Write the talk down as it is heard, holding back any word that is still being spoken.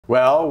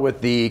Well,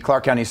 with the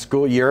Clark County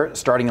school year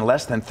starting in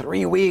less than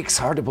 3 weeks,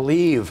 hard to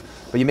believe.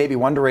 But you may be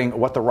wondering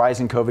what the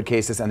rising COVID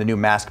cases and the new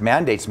mask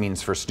mandates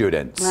means for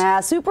students.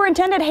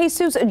 Superintendent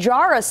Jesus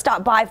Jara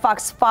stopped by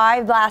Fox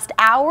 5 last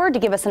hour to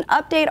give us an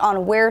update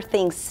on where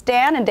things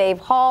stand. And Dave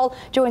Hall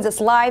joins us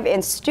live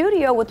in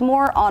studio with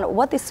more on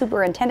what the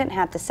superintendent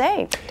had to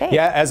say. Dave.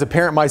 Yeah, as a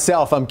parent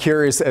myself, I'm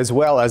curious as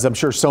well, as I'm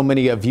sure so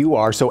many of you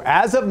are. So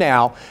as of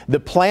now, the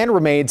plan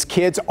remains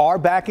kids are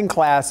back in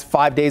class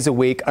 5 days a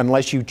week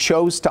unless you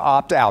chose to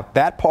opt out.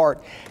 That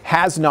part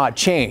has not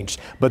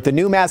changed, but the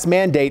new mask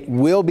mandate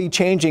will be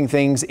changing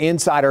things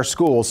inside our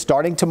schools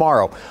starting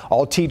tomorrow.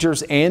 All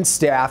teachers and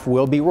staff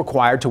will be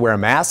required to wear a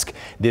mask.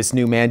 This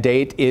new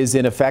mandate is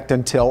in effect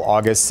until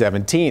August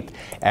 17th.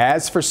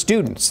 As for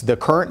students, the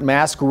current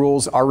mask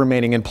rules are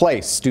remaining in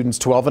place. Students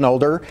 12 and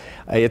older,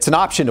 it's an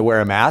option to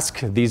wear a mask.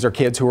 These are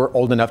kids who are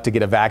old enough to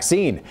get a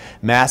vaccine.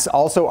 Masks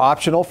also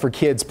optional for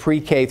kids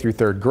pre-K through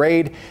 3rd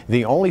grade.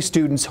 The only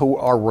students who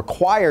are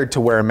required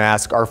to wear a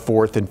mask are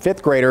 4th and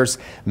 5th graders.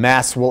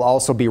 Masks will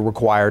also be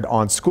required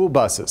on school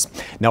buses.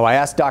 Now, I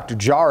asked Dr.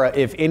 Jara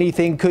if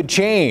anything could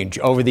change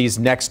over these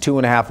next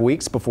 2.5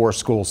 weeks before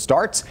school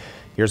starts.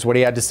 Here's what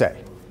he had to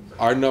say.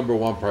 Our number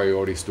one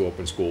priority is to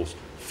open schools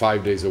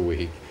 5 days a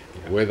week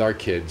with our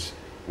kids,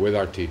 with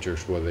our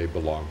teachers where they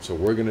belong. So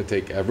we're going to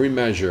take every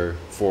measure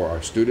for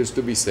our students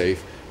to be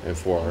safe and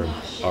for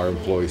our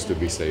employees to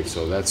be safe.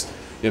 So that's,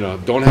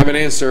 don't have an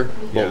answer,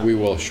 but we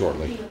will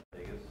shortly.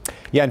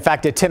 Yeah, in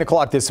fact, at 10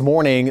 o'clock this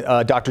morning,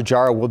 Dr.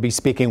 Jara will be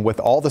speaking with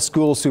all the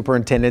school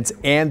superintendents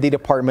and the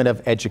Department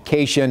of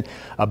Education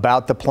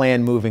about the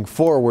plan moving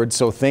forward,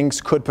 so things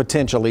could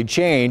potentially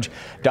change.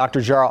 Dr.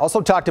 Jara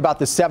also talked about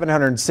the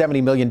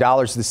 $770 million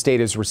the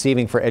state is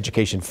receiving for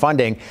education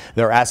funding.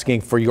 They're asking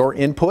for your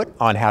input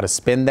on how to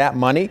spend that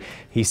money.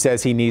 He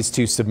says he needs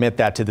to submit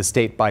that to the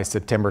state by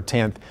September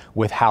 10th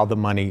with how the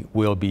money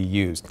will be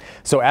used.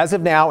 So as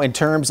of now, in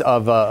terms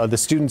of the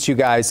students, you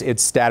guys,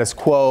 it's status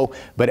quo.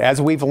 But as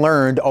we've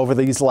learned over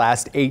these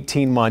last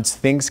 18 months,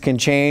 things can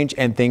change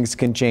and things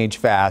can change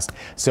fast.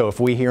 So if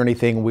we hear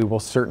anything, we will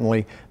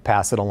certainly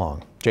pass it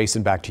along.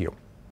 Jason, back to you.